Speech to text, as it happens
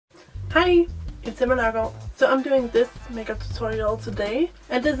Hi, it's Nørgaard. So I'm doing this makeup tutorial today,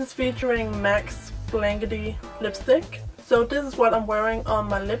 and this is featuring MAC's Blankety lipstick. So this is what I'm wearing on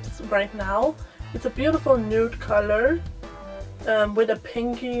my lips right now. It's a beautiful nude color with a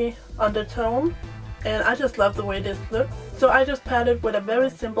pinky undertone, and I just love the way this looks. So I just paired it with a very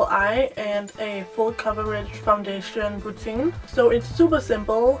simple eye and a full coverage foundation routine. So it's super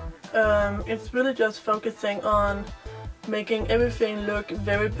simple. It's really just focusing on making everything look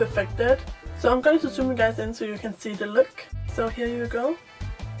very perfected. So I'm going to zoom you guys in so you can see the look. So here you go.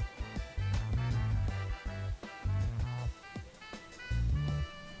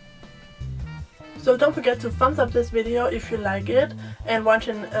 So don't forget to thumbs up this video if you like it and watch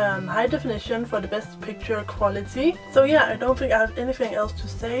in high definition for the best picture quality. So yeah, I don't think I have anything else to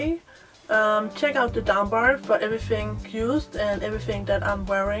say. Check out the down bar for everything used and everything that I'm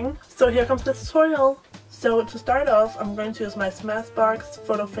wearing. So here comes the tutorial. So to start off, I'm going to use my Smashbox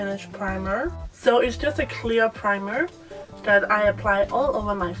Photo Finish Primer. So it's just a clear primer that I apply all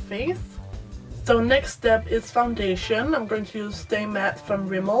over my face. So next step is foundation. I'm going to use Stay Matte from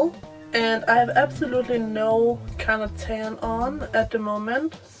Rimmel. And I have absolutely no kind of tan on at the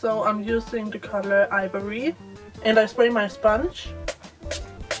moment. So I'm using the color Ivory. And I spray my sponge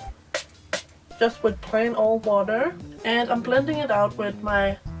just with plain old water. And I'm blending it out with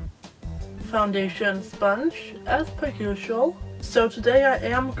my foundation sponge as per usual. So today I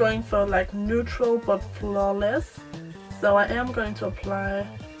am going for like neutral but flawless. So I am going to apply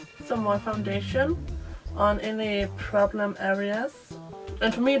some more foundation on any problem areas.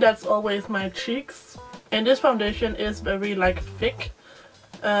 And for me that's always my cheeks. And this foundation is very like thick.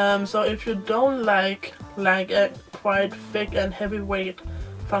 So if you don't like a quite thick and heavyweight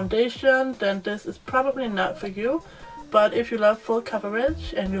foundation, then this is probably not for you. But if you love full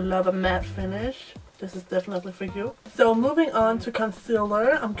coverage and you love a matte finish, this is definitely for you. So moving on to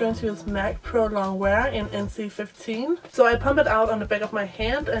concealer, I'm going to use MAC Pro LongWear in NC15. So I pump it out on the back of my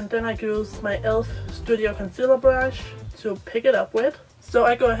hand and then I use my e.l.f. Studio Concealer brush to pick it up with. So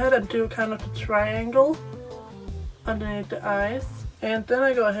I go ahead and do kind of a triangle underneath the eyes. And then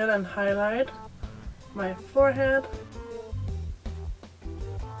I go ahead and highlight my forehead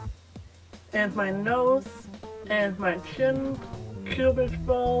and my nose and my chin, cupid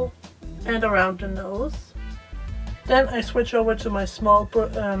bow, and around the nose. Then I switch over to my small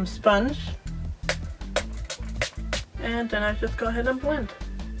sponge, and then I just go ahead and blend.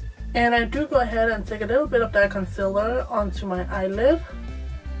 And I do go ahead and take a little bit of that concealer onto my eyelid,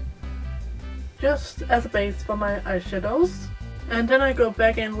 just as a base for my eyeshadows. And then I go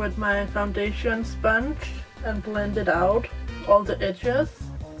back in with my foundation sponge and blend it out, all the edges.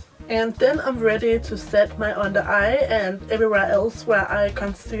 And then I'm ready to set my under eye and everywhere else where I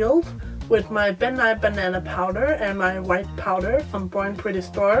concealed with my Banana powder and my white powder from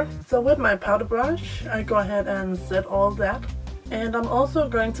BornPrettyStore. So with my powder brush, I go ahead and set all that. And I'm also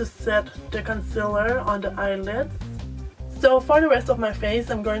going to set the concealer on the eyelids. So for the rest of my face,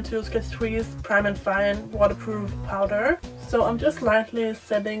 I'm going to use Catrice Prime and Fine waterproof powder. So I'm just lightly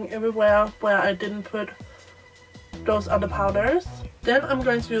setting everywhere where I didn't put those other powders. Then I'm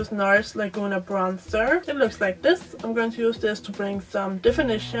going to use NARS Laguna bronzer. It looks like this. I'm going to use this to bring some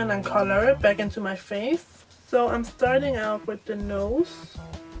definition and color back into my face. So I'm starting out with the nose.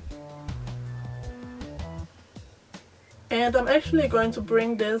 And I'm actually going to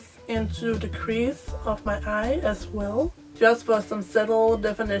bring this into the crease of my eye as well, just for some subtle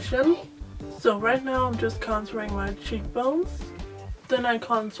definition. So right now I'm just contouring my cheekbones. Then I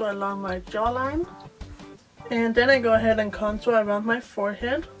contour along my jawline. And then I go ahead and contour around my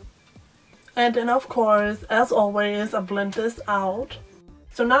forehead. And then of course, as always, I blend this out.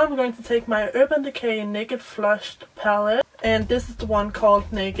 So now I'm going to take my Urban Decay Naked Flushed palette. And this is the one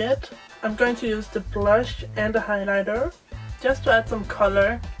called Naked. I'm going to use the blush and the highlighter just to add some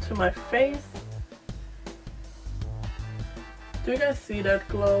color to my face. Do you guys see that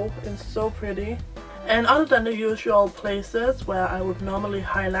glow? It's so pretty. And other than the usual places where I would normally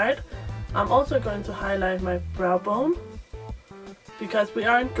highlight, I'm also going to highlight my brow bone because we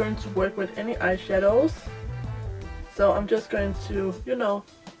aren't going to work with any eyeshadows. So I'm just going to, you know,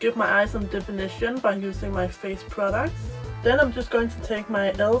 give my eyes some definition by using my face products. Then I'm just going to take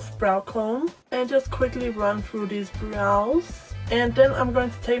my e.l.f. brow comb and just quickly run through these brows. And then I'm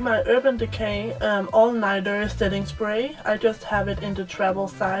going to take my Urban Decay All Nighter setting spray. I just have it in the travel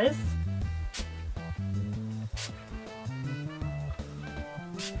size.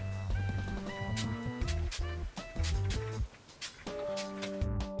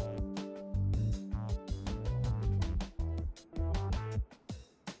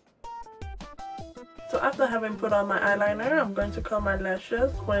 So after having put on my eyeliner, I'm going to curl my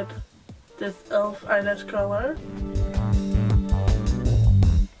lashes with this e.l.f. eyelash color.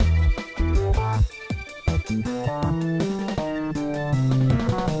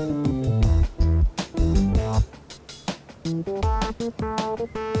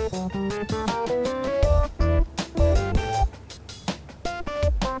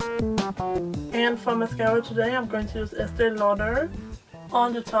 And for mascara today I'm going to use Estee Lauder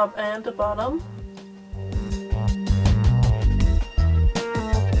on the top and the bottom.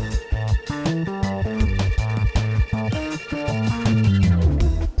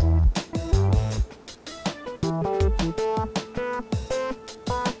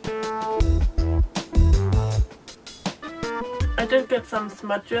 I did get some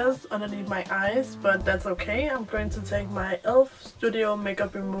smudges underneath my eyes, but that's okay. I'm going to take my e.l.f. Studio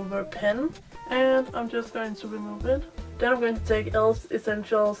Makeup Remover pen and I'm just going to remove it. Then I'm going to take e.l.f.'s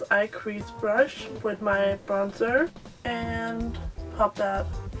Essentials Eye Crease Brush with my bronzer and pop that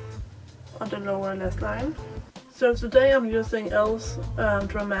on the lower lash line. So today I'm using e.l.f.'s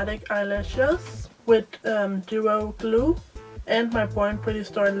Dramatic Eyelashes with Duo Glue and my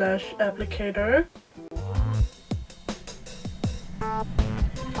BornPrettyStore Lash Applicator.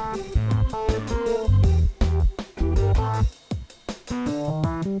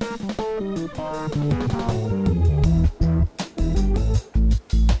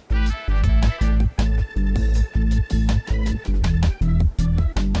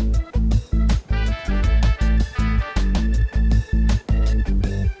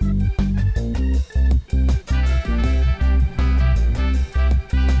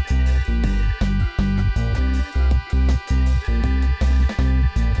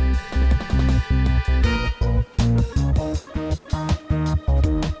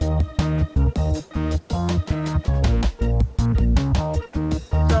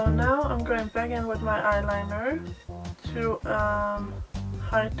 With my eyeliner to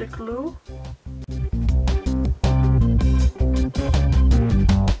hide the glue.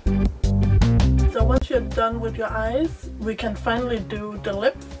 So once you're done with your eyes, we can finally do the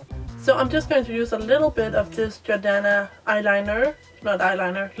lips. So I'm just going to use a little bit of this Jordana eyeliner, not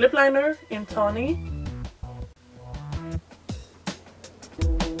eyeliner, lip liner in Tawny.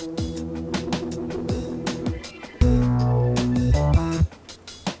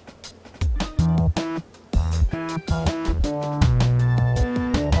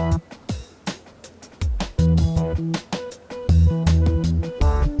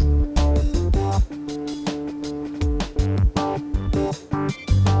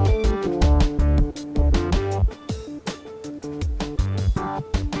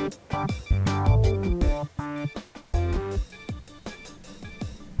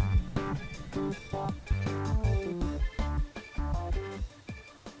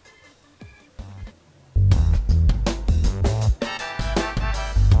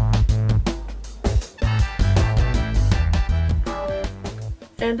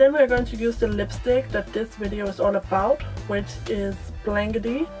 And then we're going to use the lipstick that this video is all about, which is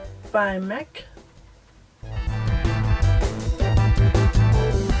Blankety by MAC.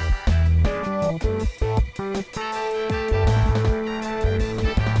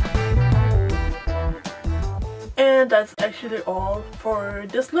 And that's actually all for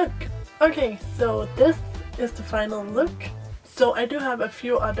this look. Okay, so this is the final look. So I do have a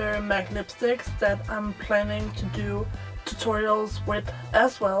few other MAC lipsticks that I'm planning to do tutorials with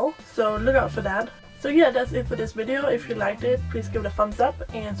as well, so look out for that. So yeah, that's it for this video. If you liked it, please give it a thumbs up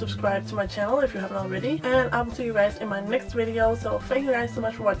and subscribe to my channel if you haven't already, and I will see you guys in my next video. So thank you guys so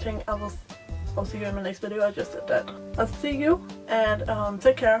much for watching. I'll see you in my next video. I just said that. I'll see you and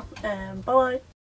take care and bye.